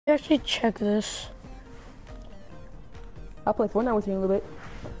Actually, check this. I'll play Fortnite with you in a little bit.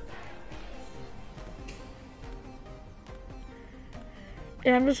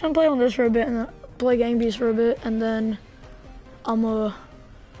 Yeah, I'm just gonna play on this for a bit and play Gang Beasts for a bit, and then I'm gonna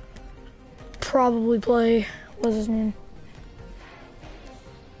probably play, what's his name?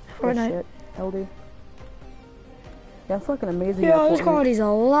 Fortnite. Shit, LD. Yeah, I'm fucking amazing. Yeah, this quality's a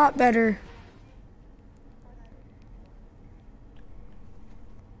lot better.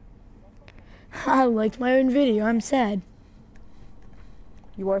 I liked my own video. I'm sad.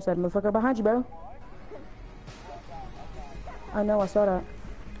 You are sad, motherfucker. Behind you, bro. I know, I saw that.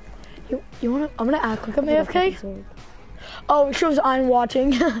 You wanna? I'm gonna act like I'm AFK. Oh, it shows I'm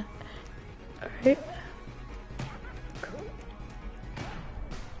watching. Alright.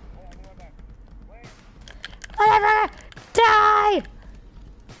 Whatever! Die!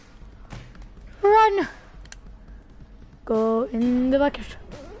 Run! Go in the bucket.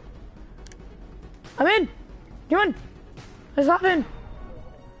 I'm in! You in? Let's hop in.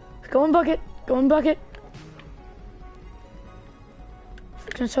 Go in bucket. Go in bucket.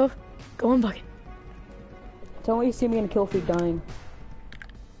 Fix myself. Go in bucket. Tell me you see me in kill feed dying.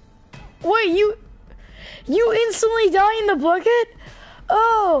 Wait, you instantly die in the bucket?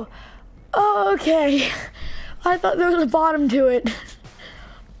 Oh, okay. I thought there was a bottom to it.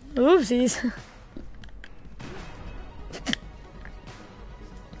 Oopsies.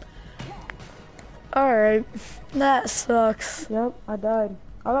 Alright, that sucks. Yep, I died.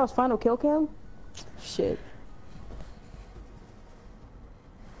 Oh, that was final kill cam? Shit.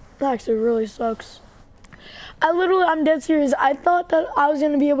 That actually really sucks. I'm dead serious. I thought that I was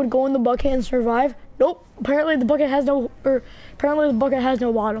gonna be able to go in the bucket and survive. Nope. Apparently the bucket has no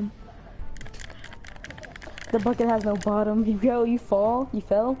bottom. The bucket has no bottom. You fall? You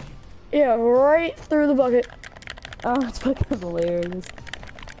fell? Yeah, right through the bucket. Oh, it's fucking hilarious.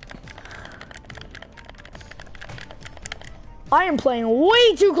 I am playing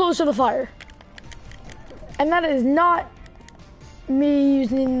way too close to the fire. And that is not me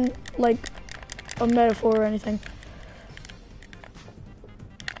using like a metaphor or anything.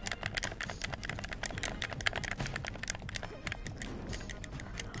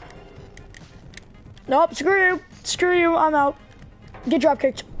 Nope, screw you, I'm out. Get drop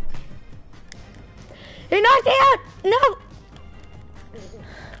kicked. He knocked me out! No!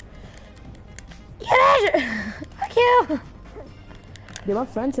 Get out! Fuck you! Dude, my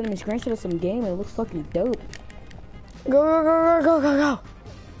friend sent me a screenshot of some game and it looks fucking dope. Go.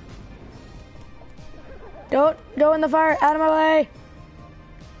 Don't go in the fire. Out of my way.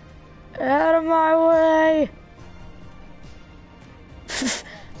 Out of my way.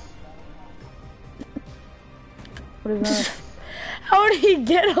 What is that? How did he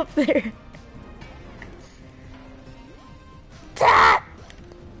get up there? Ah!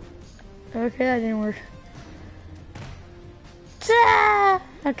 Okay, that didn't work. Ah!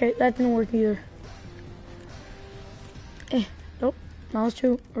 Okay, that didn't work either. Nope. That was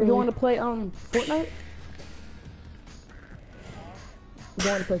too early. You want to play Fortnite? You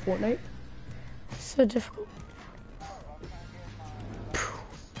want to play Fortnite? So difficult.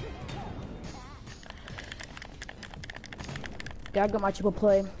 Yeah, I got my triple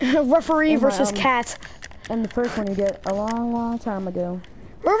play. Referee versus cat. And the first one you get a long time ago.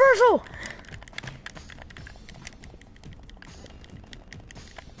 Reversal!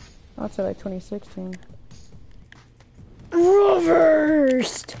 I'd say like 2016.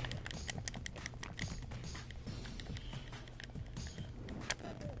 Reversed!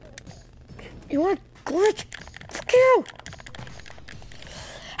 You want to glitch? Fuck you!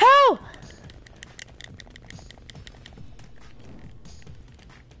 How?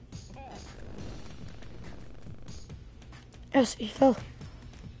 Yes, he fell.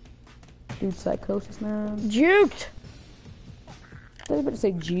 Dude, psychosis, man. Juked! I was about to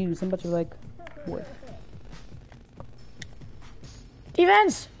say Jews. I'm about to be like, what?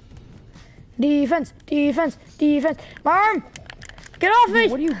 Defense! My arm! Get off me!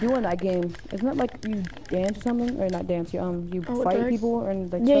 What do you do in that game? Isn't that like you dance or something? Or not dance, you fight people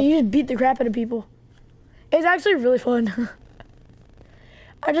and like yeah, stuff? you just beat the crap out of people. It's actually really fun.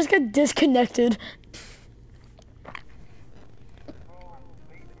 I just got disconnected.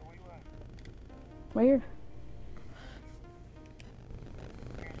 Right here.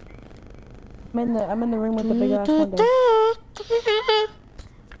 I'm in the room with the big ass window.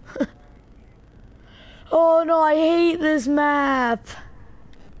 Oh no, I hate this map.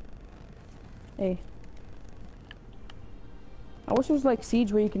 Hey. I wish it was like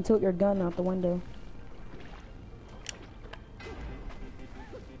Siege where you can tilt your gun out the window.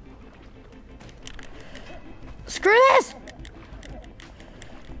 Screw this!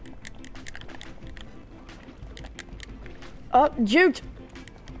 Oh, juked.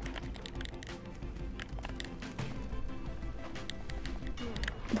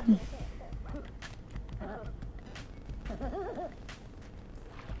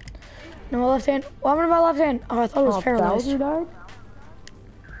 No, my left hand. What happened to my left hand? Oh, I thought it was paralyzed. Bowser died?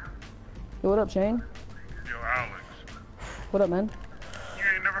 Yo, what up, Shane? Yo, Alex. What up, man? You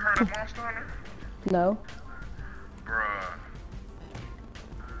ain't never heard of Monster Hunter? No. Bruh.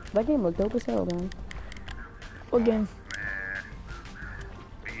 That game looked dope as hell, man. What game? Man.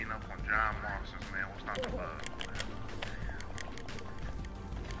 Beating up on giant monsters, man. What's not to love?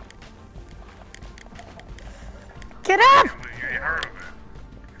 Get up! You ain't heard of it.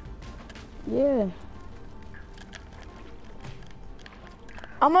 Yeah.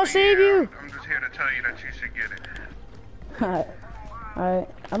 I'm gonna save you. I'm just here to tell you that you should get it. Alright. Alright.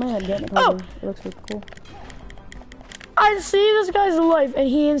 I'm gonna get it. Oh! It looks really cool. I see this guy's alive, and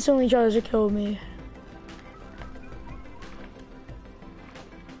he instantly tries to kill me.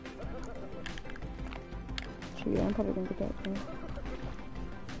 Shoot, I'm probably gonna get that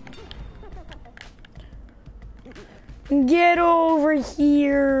thing. Get over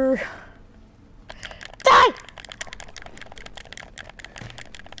here. Die!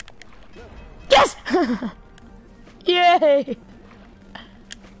 Yes! Yay!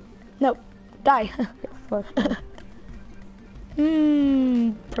 No, die. Fuck.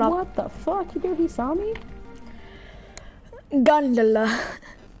 What the fuck? You dude, he saw me? Gondola.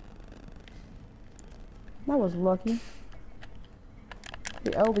 That was lucky.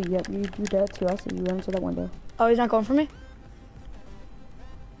 The LB, yep, you dead too. I see you run to that window. Oh, he's not going for me?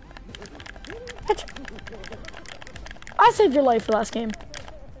 What? I saved your life for last game.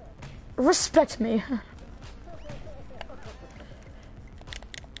 Respect me.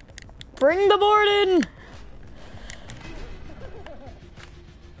 Bring the board in!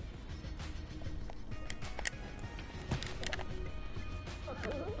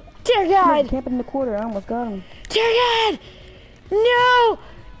 Dear God! Camping in the quarter, I almost got him. Dear God! No!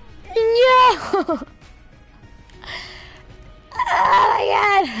 No! Oh my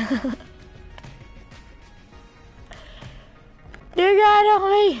God! Dear God, help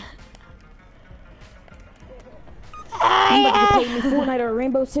me! I'm about to play me Fortnite or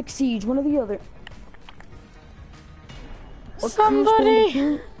Rainbow Six Siege, one or the other. Or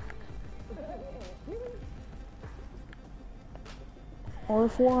Somebody! Or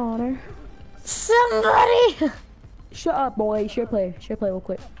For Honor. Somebody! Shut up, boy. Share play real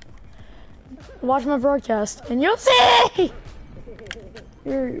quick. Watch my broadcast, and you'll see!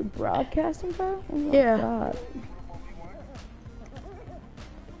 You're broadcasting, bro? Oh my Yeah. God.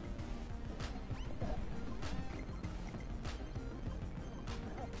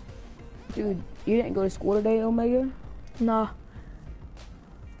 Dude, you didn't go to school today, Omega? Nah.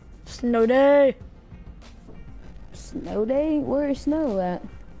 Snow day. Snow day? Where is snow at?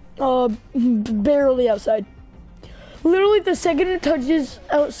 Barely outside. Literally, the second it touches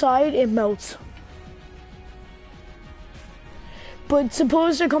outside, it melts. But it's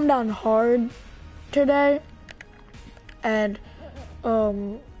supposed to come down hard today. And,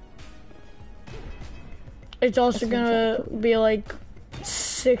 it's also gonna be like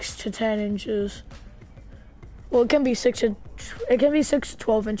 6 to 10 inches. Well, it can be 6 to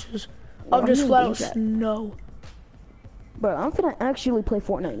 12 inches of just flat out snow. Bro, I'm finna actually play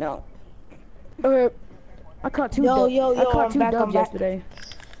Fortnite now. Okay. I caught two Yo, dubs I'm back. yesterday.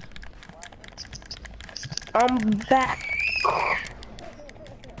 I'm back.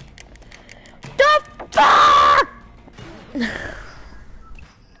 The fuck!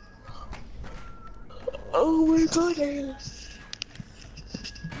 Oh my goodness.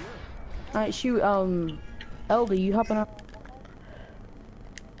 Alright, shoot, LD, you hopping up?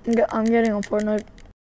 I'm getting on Fortnite.